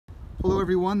Hello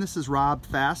everyone, this is Rob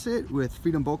Fassett with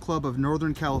Freedom Boat Club of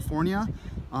Northern California.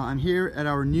 I'm here at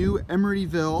our new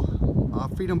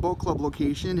Emeryville Freedom Boat Club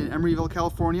location in Emeryville,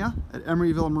 California at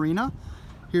Emeryville Marina.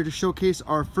 Here to showcase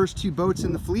our first two boats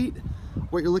in the fleet.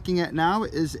 What you're looking at now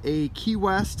is a Key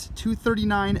West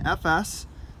 239 FS.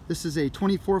 This is a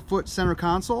 24-foot center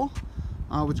console.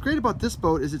 What's great about this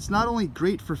boat is it's not only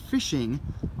great for fishing,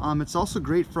 it's also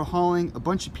great for hauling a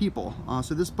bunch of people.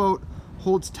 So this boat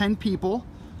holds 10 people.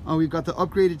 We've got the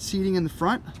upgraded seating in the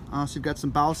front, so we've got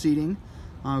some bow seating.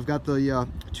 We've got the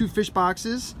two fish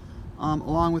boxes,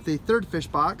 along with a third fish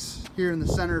box here in the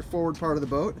center forward part of the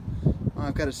boat.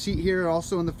 I've got a seat here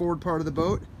also in the forward part of the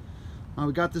boat.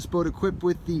 We got this boat equipped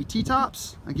with the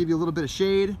T-tops. I'll give you a little bit of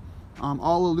shade.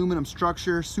 All aluminum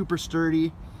structure, super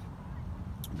sturdy.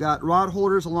 We've got rod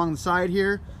holders along the side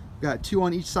here. We've got two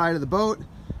on each side of the boat.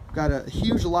 We've got a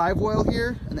huge live well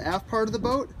here in the aft part of the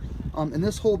boat. And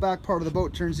this whole back part of the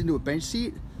boat turns into a bench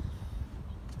seat.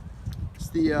 It's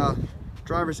the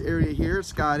driver's area here.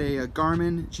 It's got a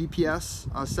Garmin GPS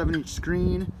 7-inch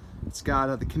screen. It's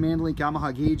got the Command Link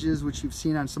Yamaha gauges, which you've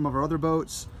seen on some of our other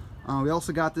boats. We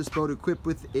also got this boat equipped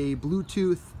with a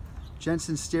Bluetooth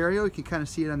Jensen stereo. You can kind of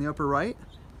see it on the upper right.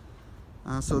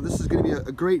 So this is going to be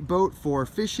a great boat for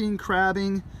fishing,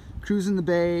 crabbing, cruising the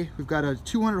bay. We've got a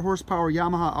 200 horsepower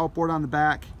Yamaha outboard on the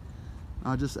back.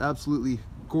 Just absolutely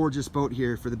gorgeous boat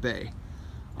here for the bay.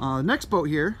 Next boat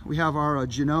here, we have our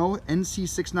Jeanneau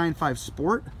NC695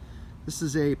 Sport. This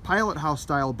is a pilot house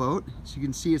style boat. So you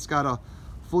can see it's got a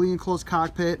fully enclosed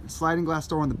cockpit, sliding glass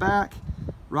door on the back,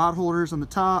 rod holders on the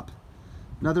top,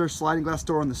 another sliding glass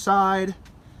door on the side.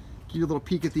 Give you a little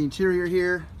peek at the interior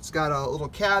here. It's got a little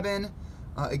cabin.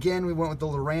 Again, we went with the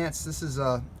Lowrance. This is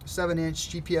a 7-inch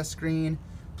GPS screen,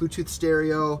 Bluetooth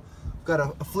stereo. We've got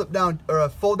a flip down or a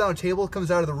fold down table that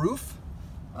comes out of the roof.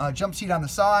 Jump seat on the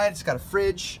side. It's got a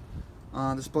fridge.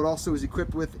 This boat also is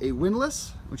equipped with a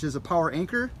windlass, which is a power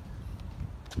anchor.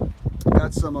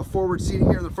 Got some forward seating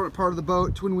here in the front part of the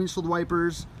boat, twin windshield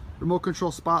wipers, remote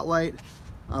control spotlight,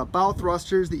 bow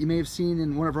thrusters that you may have seen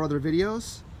in one of our other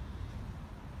videos.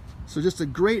 So just a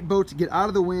great boat to get out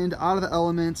of the wind, out of the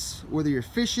elements, whether you're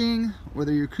fishing,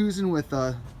 whether you're cruising with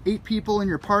 8 people in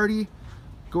your party,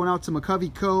 going out to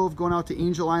McCovey Cove, going out to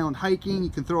Angel Island hiking. You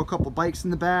can throw a couple bikes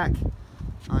in the back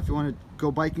if you want to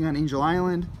go biking on Angel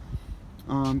Island.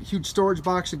 Huge storage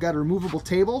box. You've got a removable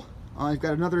table. You've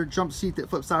got another jump seat that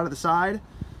flips out of the side.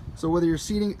 So whether you're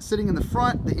sitting in the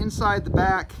front, the inside, the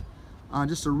back,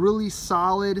 just a really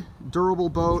solid, durable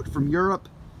boat from Europe.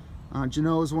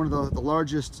 Jeanneau is one of the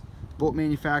largest boat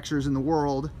manufacturers in the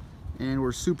world, and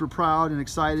we're super proud and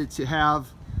excited to have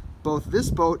both this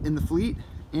boat in the fleet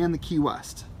and the Key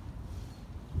West.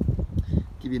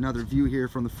 Give you another view here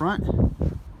from the front.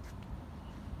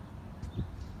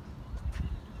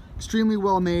 Extremely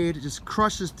well made. It just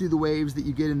crushes through the waves that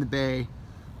you get in the bay.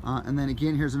 And then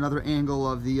again, here's another angle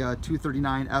of the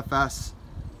 239 FS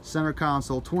center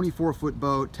console, 24-foot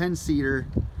boat, 10-seater.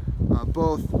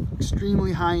 Both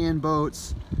extremely high-end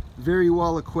boats, very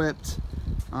well equipped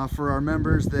for our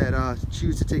members that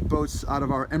choose to take boats out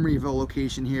of our Emeryville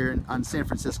location here on San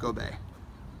Francisco Bay.